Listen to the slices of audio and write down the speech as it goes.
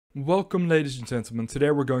Welcome, ladies and gentlemen.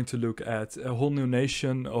 Today we're going to look at a whole new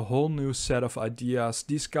nation, a whole new set of ideas.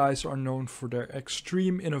 These guys are known for their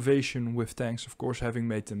extreme innovation with tanks, of course, having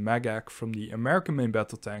made the Magak from the American main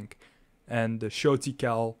battle tank and the Shoti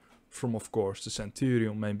Cal from, of course, the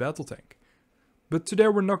Centurion main battle tank. But today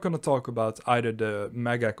we're not going to talk about either the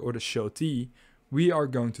Magak or the Shoti. We are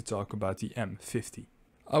going to talk about the M-50.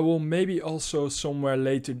 I will maybe also somewhere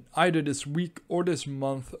later, either this week or this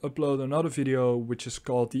month, upload another video which is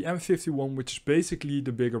called the M51, which is basically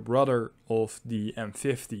the bigger brother of the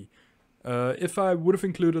M50. If I would have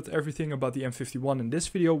included everything about the M51 in this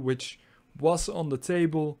video, which was on the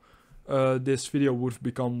table, this video would have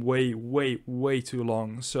become way too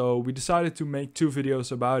long. So we decided to make two videos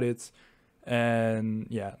about it, and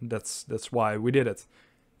yeah, that's why we did it.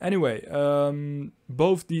 Anyway,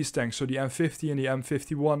 both these tanks, so the M50 and the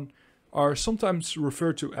M51, are sometimes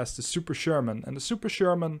referred to as the Super Sherman. And the Super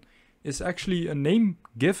Sherman is actually a name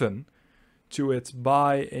given to it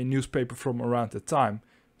by a newspaper from around the time.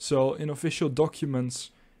 So in official documents,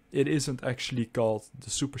 it isn't actually called the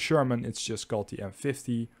Super Sherman, it's just called the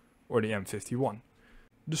M50 or the M51.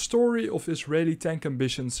 The story of Israeli tank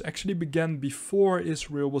ambitions actually began before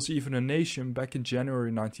Israel was even a nation back in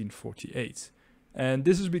January 1948. And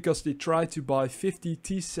this is because they tried to buy 50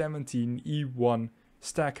 T-17E1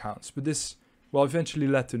 Staghounds, but this, well, eventually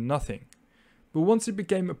led to nothing. But once it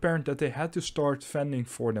became apparent that they had to start fending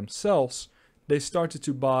for themselves, they started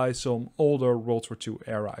to buy some older World War II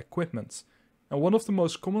era equipment. And one of the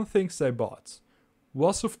most common things they bought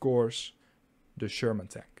was, of course, the Sherman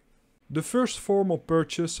tank. The first formal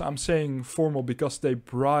purchase, I'm saying formal because they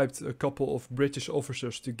bribed a couple of British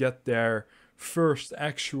officers to get their first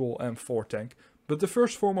actual M4 tank. But the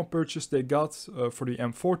first formal purchase they got for the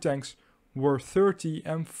M4 tanks were 30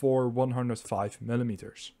 M4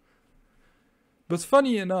 105mm. But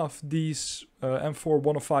funny enough, these M4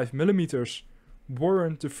 105mm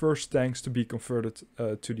weren't the first tanks to be converted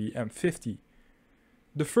to the M50.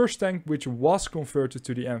 The first tank which was converted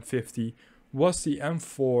to the M50 was the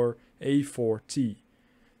M4 A4T.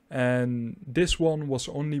 And this one was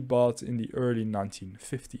only bought in the early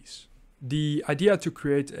 1950s. The idea to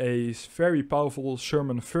create a very powerful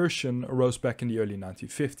Sherman version arose back in the early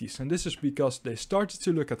 1950s, and this is because they started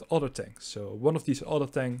to look at other tanks. So one of these other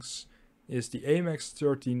tanks is the AMX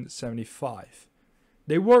 1375.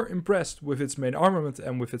 They were impressed with its main armament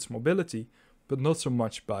and with its mobility, but not so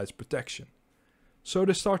much by its protection. So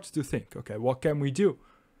they started to think, okay, what can we do?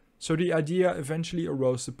 So the idea eventually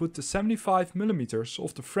arose to put the 75mm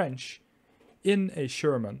of the French in a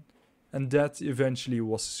Sherman, and that eventually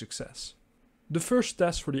was a success. The first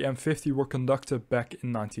tests for the M50 were conducted back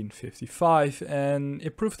in 1955, and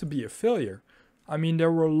it proved to be a failure. I mean,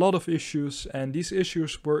 there were a lot of issues, and these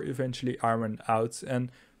issues were eventually ironed out,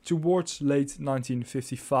 and towards late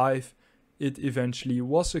 1955 it eventually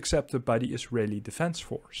was accepted by the Israeli Defense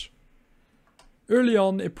Force. Early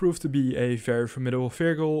on it proved to be a very formidable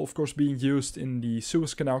vehicle, of course being used in the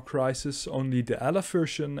Suez Canal crisis, only the Aleph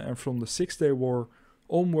version, and from the Six-Day War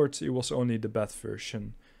onwards, it was only the BAT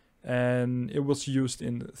version, and it was used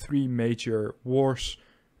in three major wars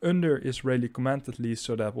under Israeli command at least,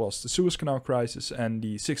 so that was the Suez Canal crisis and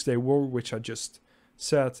the Six-Day War, which I just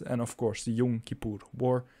said, and of course the Yom Kippur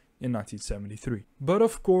War in 1973. But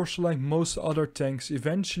of course, like most other tanks,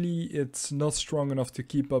 eventually it's not strong enough to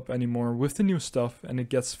keep up anymore with the new stuff and it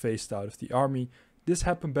gets phased out of the army. This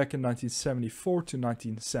happened back in 1974 to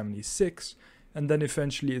 1976, and then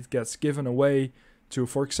eventually it gets given away to,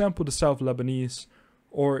 for example, the South Lebanese,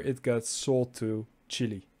 or it gets sold to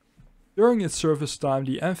Chile. During its service time,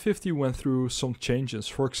 the M50 went through some changes.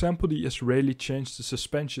 For example, the Israeli changed the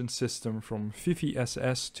suspension system from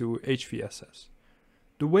VVSS to HVSS.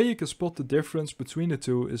 The way you can spot the difference between the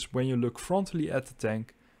two is when you look frontally at the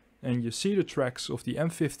tank and you see the tracks of the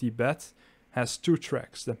M50 BAT has two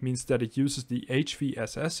tracks. That means that it uses the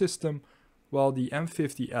HVSS system, while the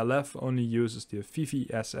M50 LF only uses the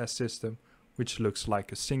VVSS system, which looks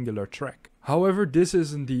like a singular track. However, this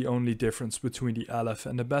isn't the only difference between the LF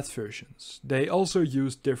and the BAT versions. They also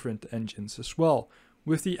use different engines as well,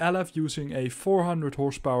 with the LF using a 400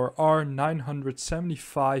 horsepower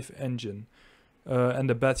R975 engine, and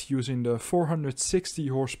the BAT using the 460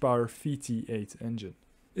 horsepower VT8 engine.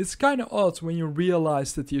 It's kinda odd when you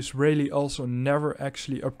realize that the Israeli also never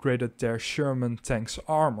actually upgraded their Sherman tank's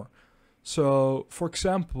armor. So, for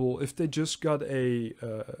example, if they just got a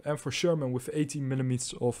M4 Sherman with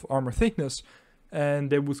 18mm of armor thickness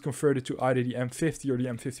and they would convert it to either the M50 or the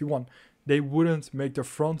M51, they wouldn't make their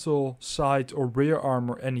frontal, side or rear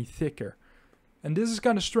armor any thicker. And this is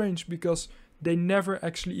kind of strange because they never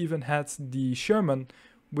actually even had the Sherman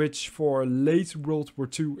which for late World War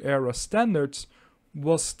II era standards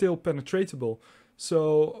was still penetratable.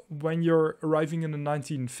 So when you're arriving in the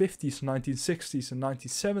 1950s, 1960s, and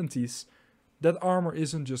 1970s, that armor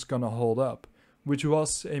isn't just gonna hold up, which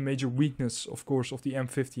was a major weakness, of course, of the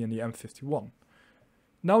M50 and the M51.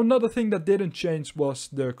 Now, another thing that didn't change was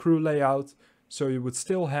the crew layout, so you would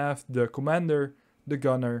still have the commander, the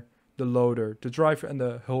gunner, the loader, the driver, and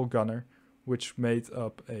the hull gunner, which made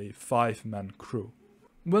up a 5-man crew.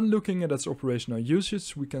 When looking at its operational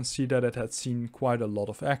usage, we can see that it had seen quite a lot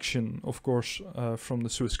of action, of course, from the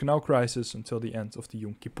Suez Canal crisis until the end of the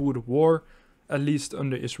Yom Kippur War, at least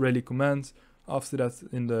under Israeli command, after that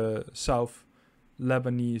in the South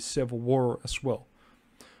Lebanese Civil War as well.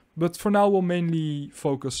 But for now we'll mainly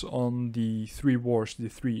focus on the 3 wars, the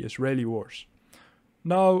 3 Israeli wars.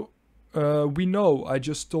 Now, we know, I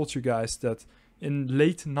just told you guys, that in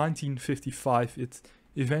late 1955 it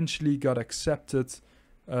eventually got accepted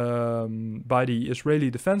by the Israeli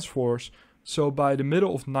Defense Force, so by the middle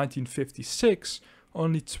of 1956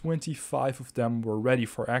 only 25 of them were ready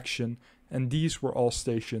for action, and these were all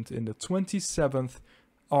stationed in the 27th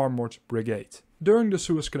Armored Brigade. During the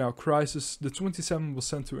Suez Canal crisis, the 27th was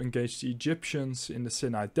sent to engage the Egyptians in the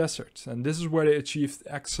Sinai Desert, and this is where they achieved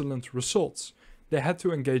excellent results. They had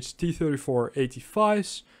to engage T-34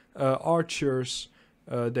 85s, Archers,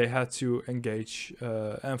 they had to engage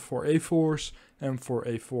M4A4s,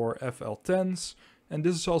 M4A4 FL10s, and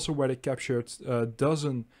this is also where they captured a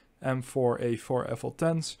dozen M4A4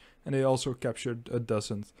 FL10s, and they also captured a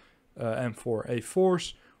dozen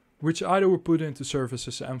M4A4s, which either were put into service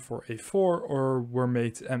as M4A4 or were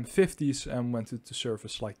made M50s and went into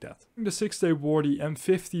service like that. In the 6-day war, the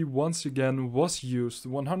M50 once again was used.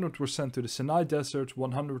 100 were sent to the Sinai Desert,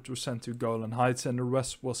 100 were sent to Golan Heights, and the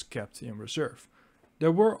rest was kept in reserve.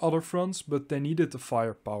 There were other fronts, but they needed the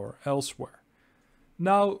firepower elsewhere.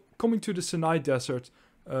 Now, coming to the Sinai Desert,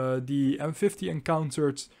 the M50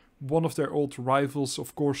 encountered one of their old rivals,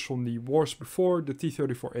 of course, from the wars before, the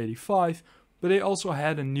T-34 85, but they also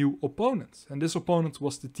had a new opponent, and this opponent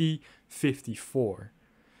was the T-54.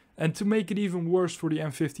 And to make it even worse for the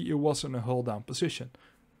M50, it was in a hull-down position.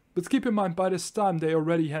 But keep in mind, by this time they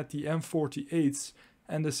already had the M48s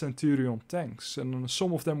and the Centurion tanks, and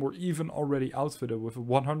some of them were even already outfitted with a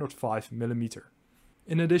 105mm.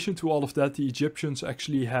 In addition to all of that, the Egyptians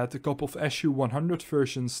actually had a couple of Su-100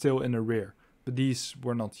 versions still in the rear, but these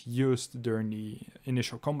were not used during the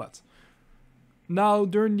initial combat. Now,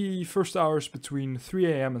 during the first hours between 3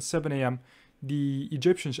 AM and 7 AM, the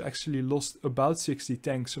Egyptians actually lost about 60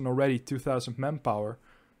 tanks and already 2,000 manpower.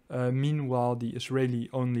 Meanwhile, the Israeli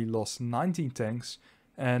only lost 19 tanks,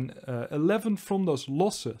 and 11 from those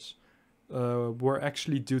losses were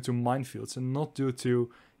actually due to minefields and not due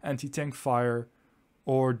to anti-tank fire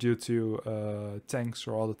or due to tanks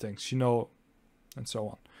or other things, you know, and so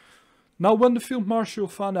on. Now, when the field marshal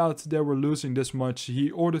found out they were losing this much,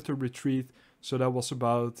 he ordered a retreat. So that was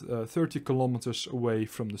about 30 kilometers away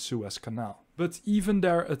from the Suez Canal. But even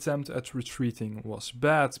their attempt at retreating was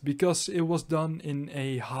bad, because it was done in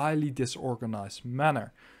a highly disorganized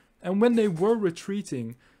manner. And when they were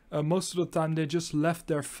retreating, most of the time they just left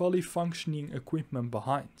their fully functioning equipment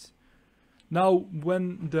behind. Now,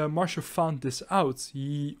 when the marshal found this out,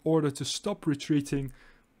 he ordered to stop retreating,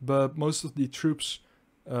 but most of the troops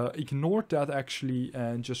ignored that actually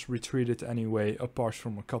and just retreated anyway, apart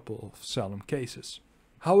from a couple of solemn cases.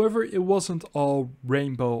 However, it wasn't all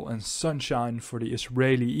rainbow and sunshine for the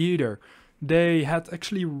Israeli either. They had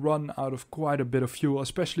actually run out of quite a bit of fuel,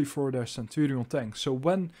 especially for their Centurion tanks. So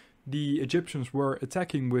when the Egyptians were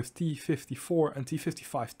attacking with T-54 and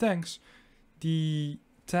T-55 tanks, the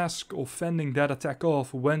task of fending that attack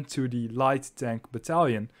off went to the light tank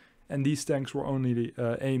battalion, and these tanks were only the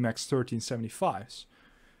AMX 1375s.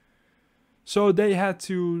 So they had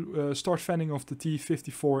to start fending off the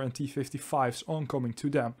T-54 and T-55s oncoming to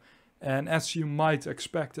them. And as you might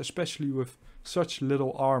expect, especially with such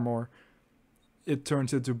little armor, it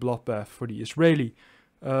turned into bloodbath for the Israeli.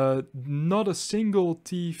 Not a single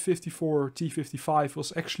T-54 or T-55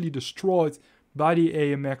 was actually destroyed by the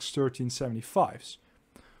AMX 1375s.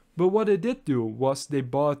 But what they did do was they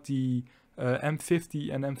bought the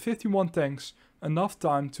M50 and M51 tanks enough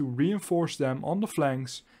time to reinforce them on the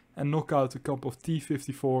flanks and knock out a couple of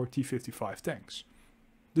T-54, T-55 tanks.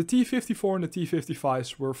 The T-54 and the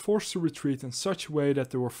T-55s were forced to retreat in such a way that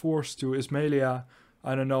they were forced to Ismailia.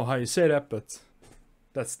 I don't know how you say that, but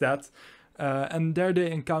that's that. And there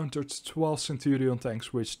they encountered 12 Centurion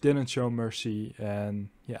tanks, which didn't show mercy, and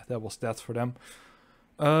yeah, that was that for them.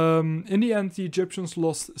 In the end, the Egyptians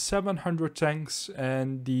lost 700 tanks,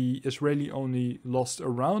 and the Israeli only lost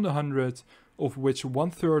around 100, of which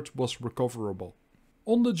 1/3 was recoverable.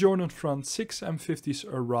 On the Jordan front, 6 M50s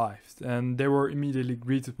arrived, and they were immediately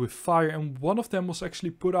greeted with fire, and one of them was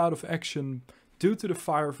actually put out of action due to the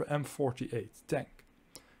fire of an M48 tank.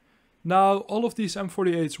 Now, all of these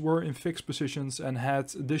M48s were in fixed positions and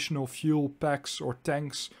had additional fuel packs or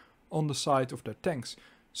tanks on the side of their tanks.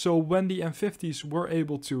 So when the M50s were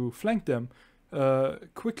able to flank them,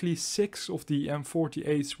 quickly 6 of the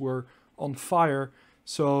M48s were on fire,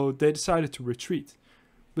 so they decided to retreat.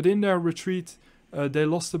 But in their retreat, they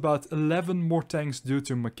lost about 11 more tanks due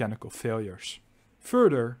to mechanical failures.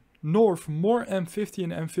 Further, north, more M50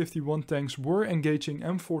 and M51 tanks were engaging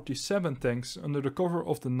M47 tanks under the cover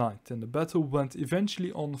of the night, and the battle went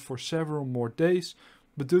eventually on for several more days,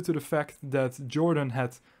 but due to the fact that Jordan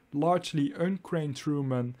had largely uncranned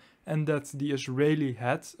crewmen and that the Israeli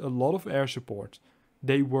had a lot of air support,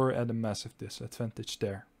 they were at a massive disadvantage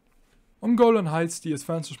there. On Golan Heights, the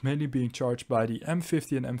advance was mainly being charged by the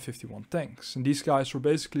M50 and M51 tanks, and these guys were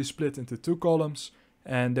basically split into 2 columns,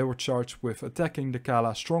 and they were charged with attacking the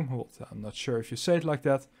Kala stronghold. I'm not sure if you say it like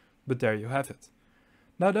that, but there you have it.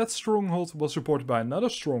 Now that stronghold was supported by another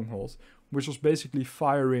stronghold, which was basically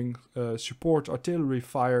firing support artillery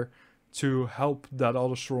fire to help that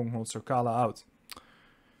other stronghold, so Kala, out.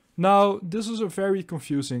 Now, this is a very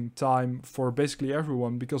confusing time for basically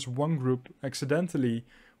everyone, because one group accidentally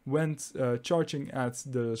went charging at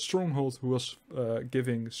the stronghold who was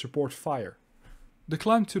giving support fire. The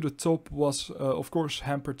climb to the top was of course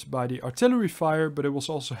hampered by the artillery fire, but it was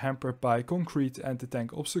also hampered by concrete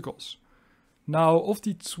anti-tank obstacles. Now, of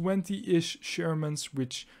the 20-ish Shermans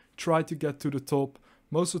which tried to get to the top,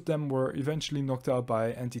 most of them were eventually knocked out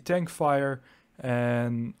by anti-tank fire,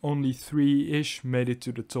 and only 3-ish made it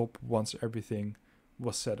to the top once everything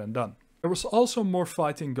was said and done. There was also more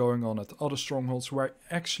fighting going on at other strongholds, where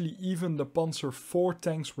actually even the Panzer IV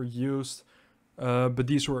tanks were used, but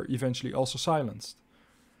these were eventually also silenced.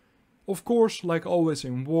 Of course, like always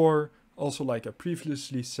in war, also like I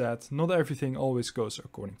previously said, not everything always goes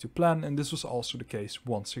according to plan, and this was also the case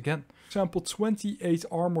once again. For example, 28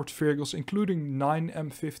 armored vehicles, including 9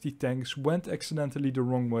 M50 tanks, went accidentally the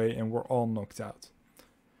wrong way and were all knocked out.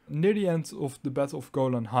 Near the end of the Battle of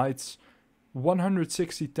Golan Heights,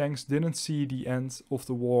 160 tanks didn't see the end of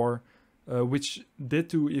the war, which did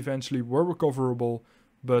to eventually were recoverable,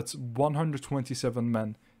 but 127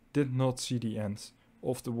 men did not see the end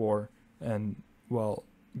of the war and, well,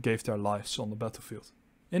 gave their lives on the battlefield.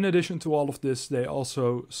 In addition to all of this, they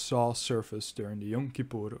also saw service during the Yom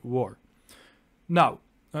Kippur War. Now,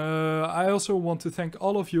 I also want to thank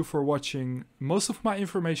all of you for watching. Most of my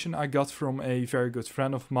information I got from a very good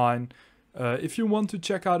friend of mine. If you want to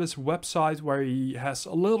check out his website, where he has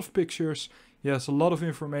a lot of pictures, he has a lot of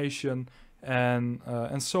information, and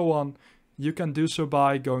so on, you can do so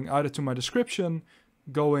by going either to my description,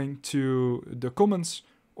 going to the comments,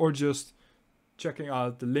 or just checking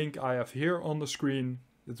out the link I have here on the screen.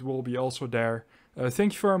 It will be also there.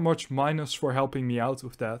 Thank you very much, Minus, for helping me out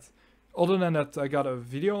with that. Other than that, I got a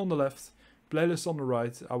video on the left, playlist on the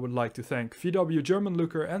right. I would like to thank VW, German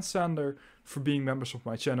Luker, and Sander for being members of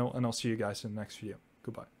my channel, and I'll see you guys in the next video.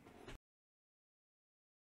 Goodbye.